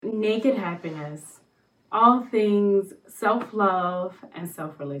Naked Happiness, all things self-love and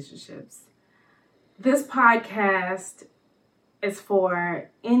self-relationships. This podcast is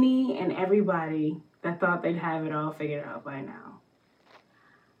for any and everybody that thought they'd have it all figured out by now.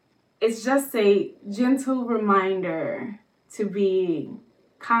 It's just a gentle reminder to be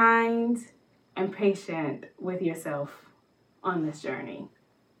kind and patient with yourself on this journey.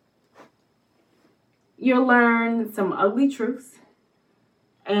 You'll learn some ugly truths,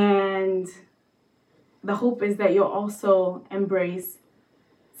 and the hope is that you'll also embrace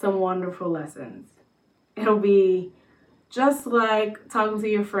some wonderful lessons. It'll be just like talking to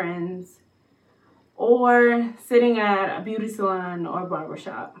your friends or sitting at a beauty salon or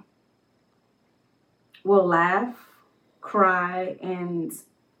barbershop. We'll laugh, cry, and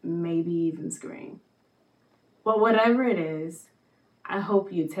maybe even scream. But whatever it is, I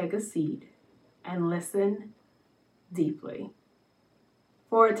hope you take a seat and listen deeply.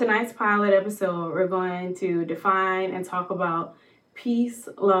 For tonight's pilot episode, we're going to define and talk about peace,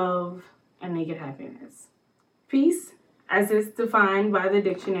 love, and naked happiness. Peace, as it's defined by the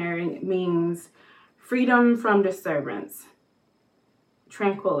dictionary, means freedom from disturbance,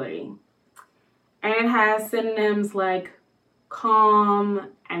 tranquility. And it has synonyms like calm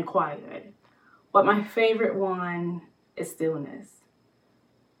and quiet. But my favorite one is stillness.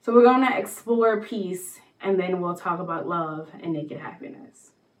 So we're going to explore peace, and then we'll talk about love and naked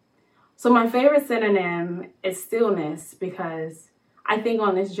happiness. So my favorite synonym is stillness, because I think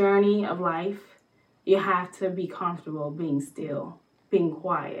on this journey of life, you have to be comfortable being still, being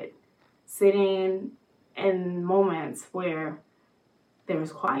quiet, sitting in moments where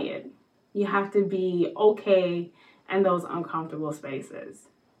there's quiet. You have to be okay in those uncomfortable spaces.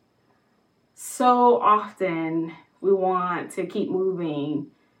 So often we want to keep moving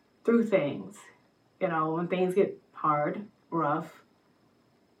through things, when things get hard, rough,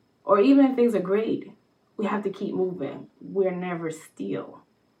 or even if things are great, we have to keep moving. We're never still.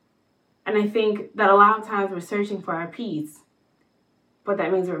 And I think that a lot of times we're searching for our peace, but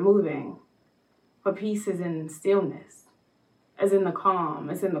that means we're moving. But peace is in stillness, is in the calm,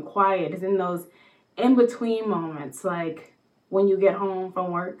 is in the quiet, is in those in-between moments, like when you get home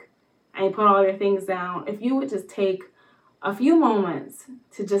from work and you put all your things down. If you would just take a few moments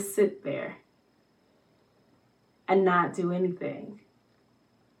to just sit there and not do anything,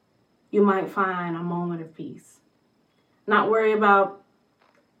 you might find a moment of peace. Not worry about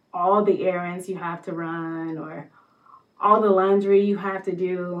all the errands you have to run or all the laundry you have to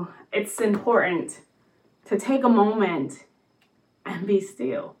do. It's important to take a moment and be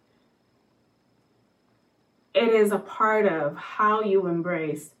still. It is a part of how you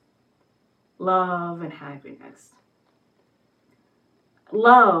embrace love and happiness.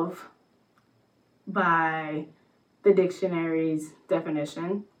 Love, by the dictionary's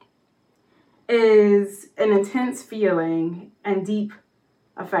definition, is an intense feeling and deep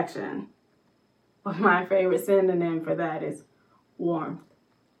affection. But my favorite synonym for that is warmth.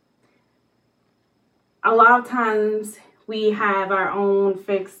 A lot of times we have our own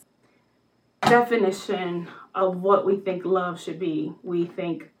fixed definition of what we think love should be. We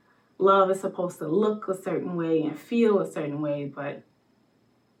think love is supposed to look a certain way and feel a certain way, but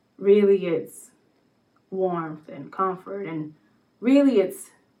really it's warmth and comfort, and really it's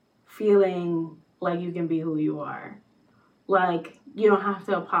feeling like you can be who you are. Like you don't have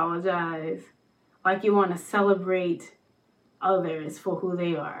to apologize. Like you want to celebrate others for who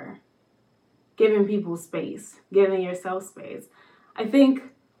they are. Giving people space, giving yourself space. I think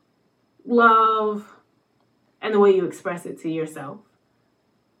love and the way you express it to yourself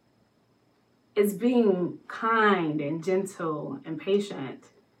is being kind and gentle and patient.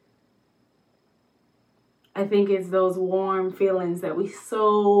 I think it's those warm feelings that we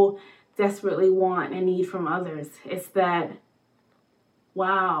so desperately want and need from others. It's that,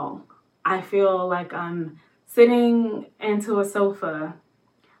 wow, I feel like I'm sitting into a sofa,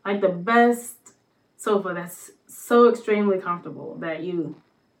 like the best sofa that's so extremely comfortable that you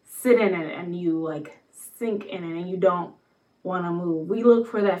sit in it and you like sink in it and you don't want to move. We look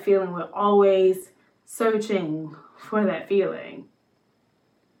for that feeling. We're always searching for that feeling.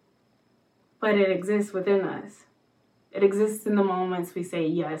 But it exists within us. It exists in the moments we say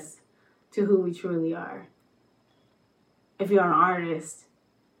yes to who we truly are. If you're an artist,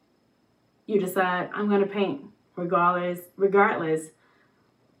 you decide, I'm going to paint regardless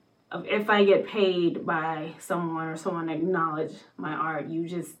of if I get paid by someone or someone acknowledge my art. You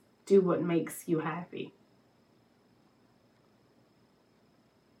just do what makes you happy.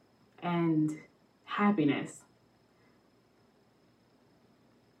 And happiness.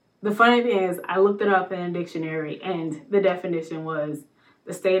 The funny thing is, I looked it up in a dictionary and the definition was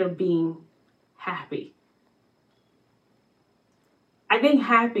the state of being happy. I think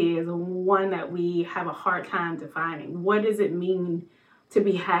happy is one that we have a hard time defining. What does it mean to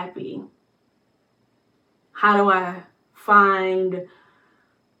be happy? How do I find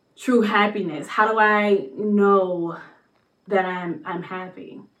true happiness? How do I know that I'm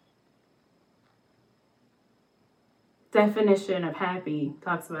happy? Definition of happy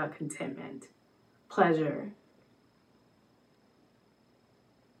talks about contentment, pleasure.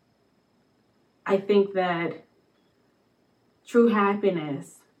 I think that true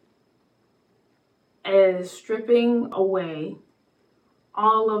happiness is stripping away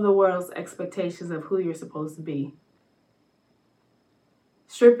all of the world's expectations of who you're supposed to be.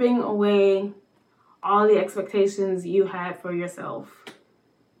 Stripping away all the expectations you had for yourself.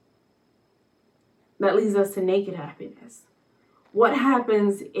 That leads us to naked happiness. What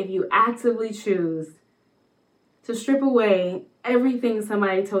happens if you actively choose to strip away everything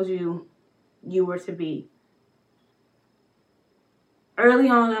somebody told you you were to be? Early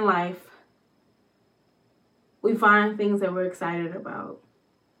on in life, we find things that we're excited about.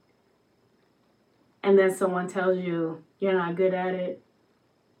 And then someone tells you, you're not good at it.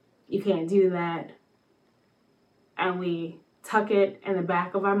 You can't do that. And we tuck it in the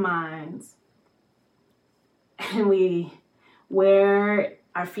back of our minds. And we wear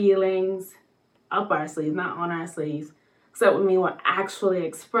our feelings up our sleeves, not on our sleeves. Except when we were actually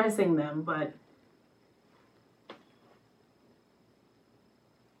expressing them. But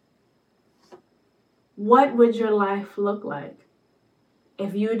what would your life look like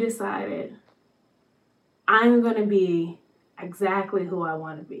if you decided, I'm going to be exactly who I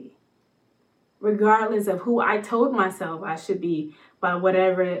want to be, regardless of who I told myself I should be by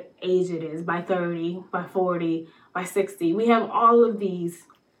whatever age it is, by 30, by 40, by 60. We have all of these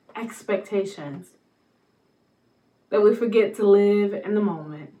expectations that we forget to live in the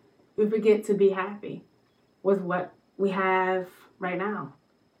moment. We forget to be happy with what we have right now.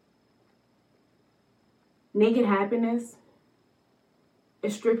 Naked happiness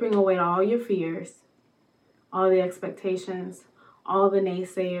is stripping away all your fears, all the expectations, all the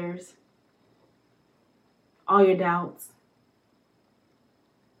naysayers, all your doubts,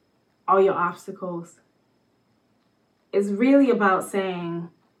 all your obstacles. It's really about saying,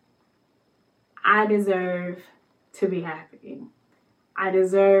 I deserve to be happy. I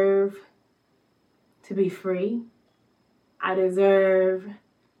deserve to be free. I deserve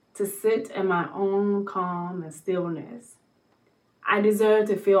to sit in my own calm and stillness. I deserve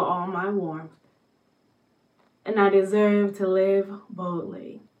to feel all my warmth. And I deserve to live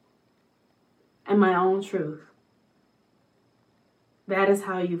boldly in my own truth. That is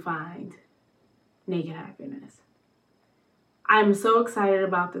how you find naked happiness. I'm so excited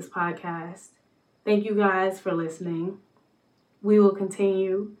about this podcast. Thank you guys for listening. We will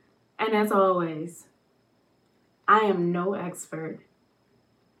continue. And as always, I am no expert.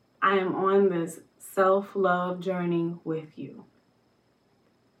 I am on this self-love journey with you.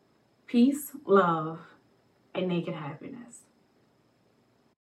 Peace, love, and naked happiness.